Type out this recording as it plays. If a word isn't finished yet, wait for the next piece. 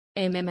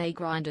MMA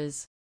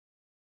grinders.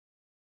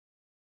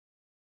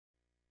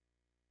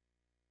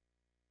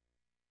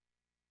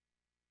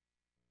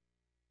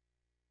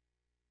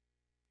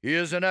 He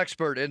is an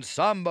expert in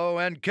sambo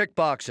and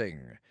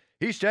kickboxing.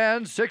 He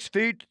stands 6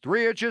 feet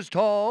 3 inches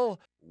tall,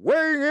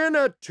 weighing in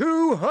at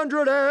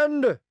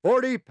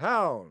 240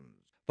 pounds,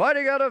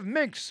 fighting out of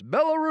Minsk,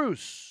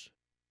 Belarus.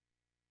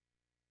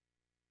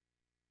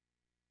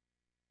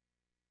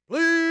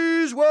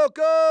 Please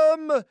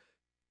welcome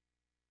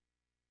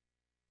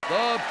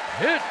the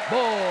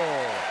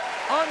Pitbull,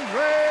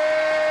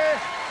 Andrei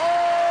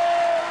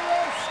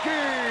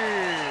Arlovski.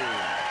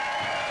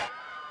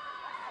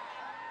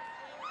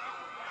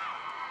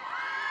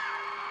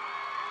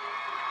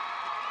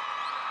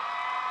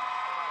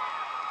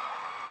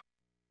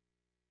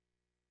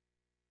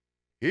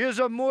 He is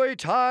a Muay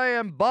Thai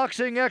and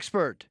boxing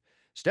expert,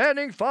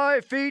 standing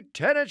 5 feet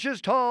 10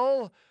 inches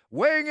tall,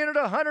 weighing in at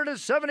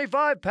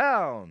 175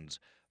 pounds,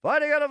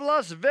 fighting out of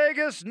Las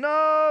Vegas,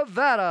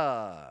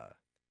 Nevada.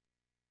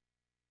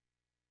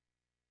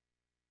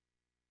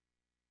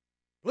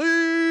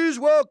 Please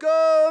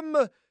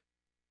welcome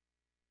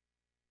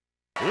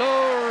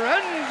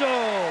Lorenzo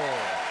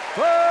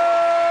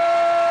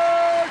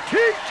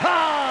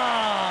Fertitta.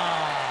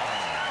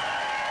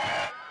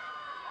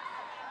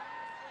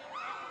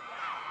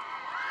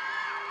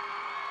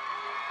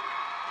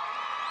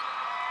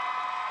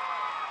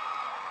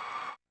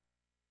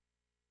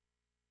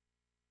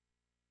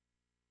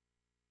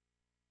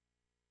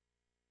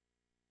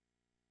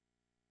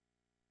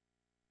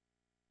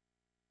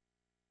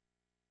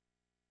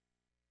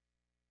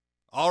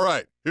 All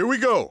right, here we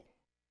go.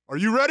 Are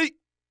you ready?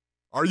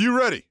 Are you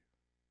ready?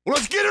 Well,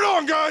 let's get it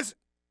on, guys!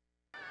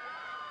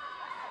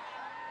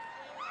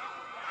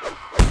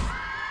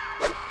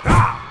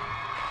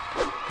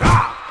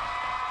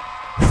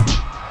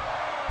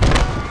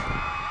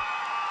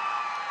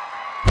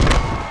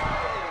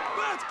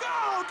 Let's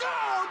go,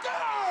 go,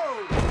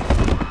 go!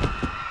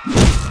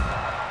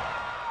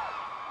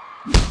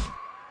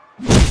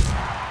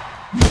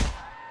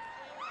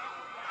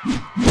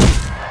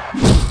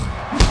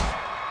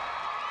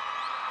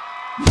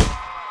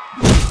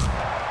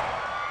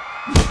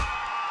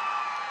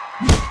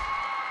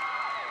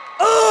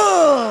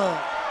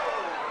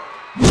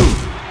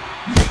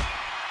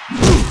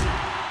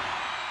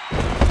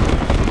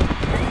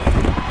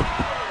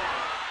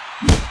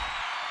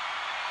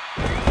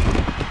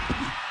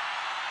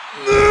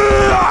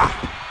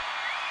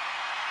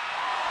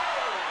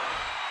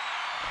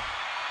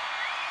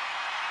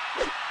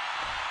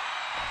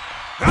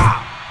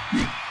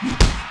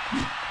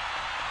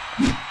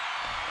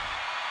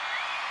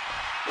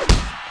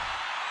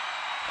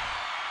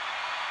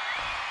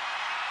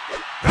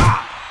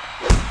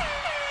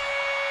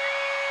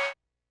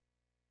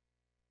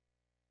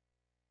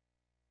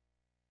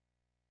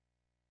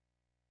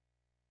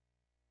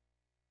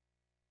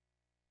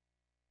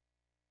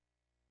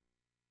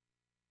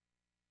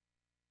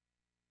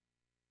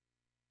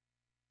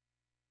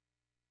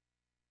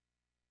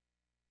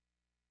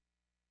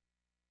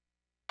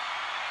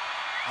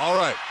 All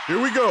right,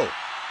 here we go.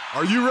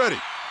 Are you ready?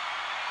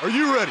 Are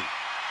you ready?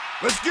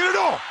 Let's get it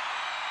on!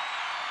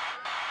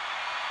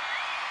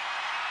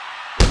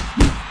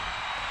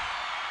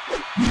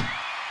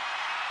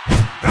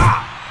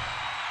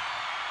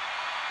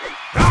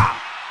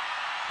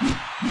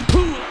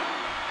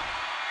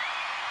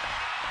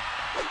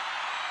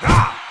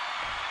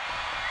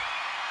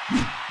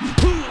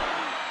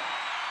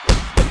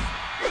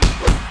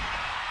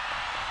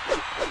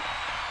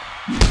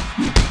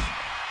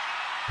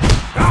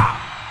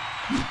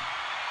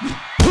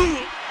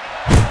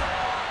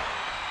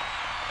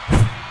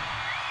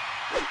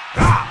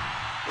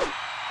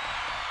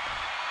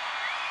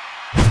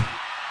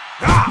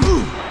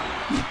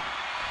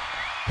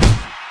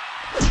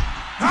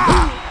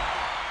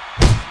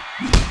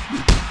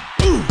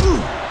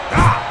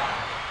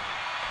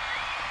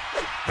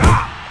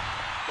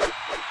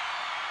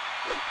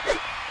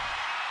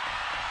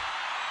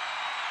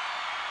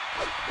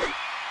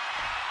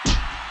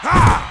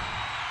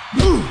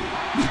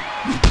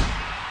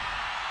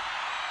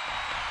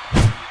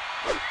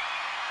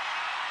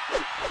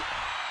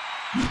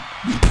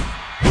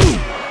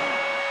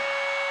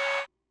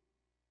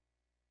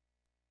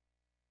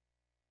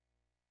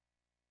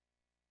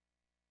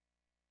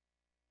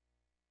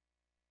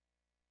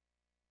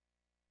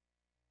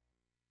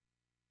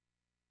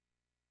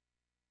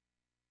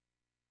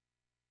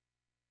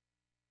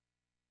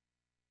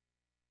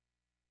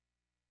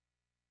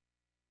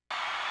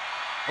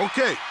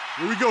 Okay,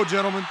 here we go,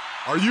 gentlemen.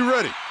 Are you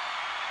ready?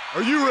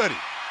 Are you ready?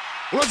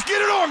 Well, let's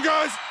get it on,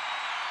 guys!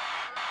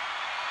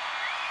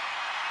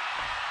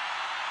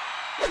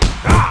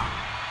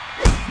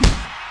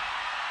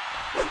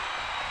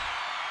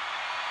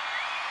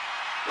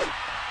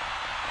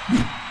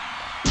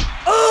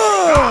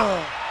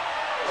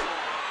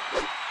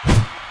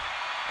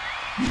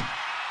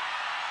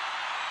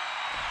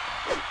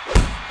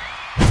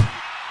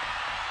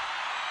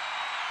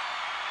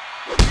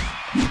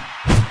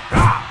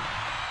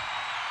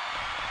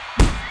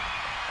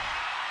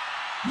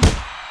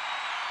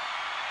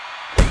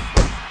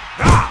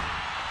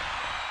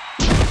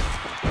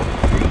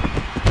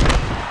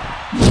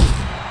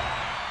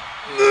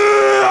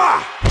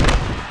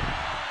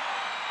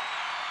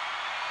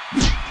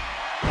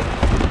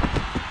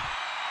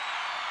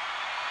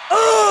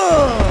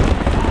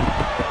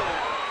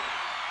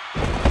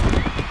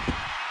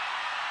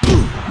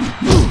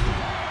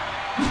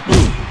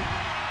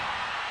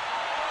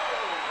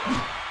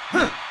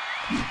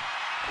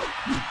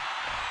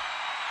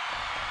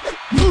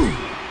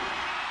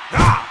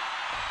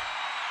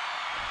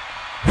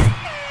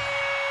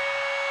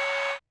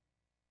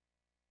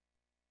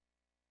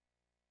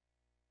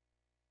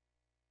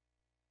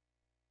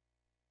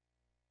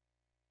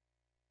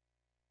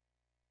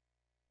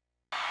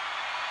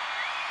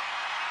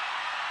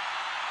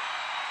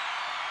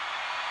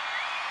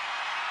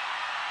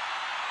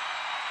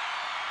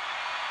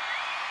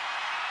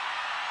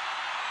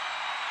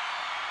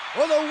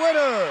 for the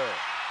winner,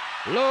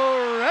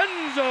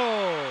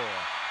 Lorenzo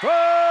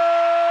Fertitta.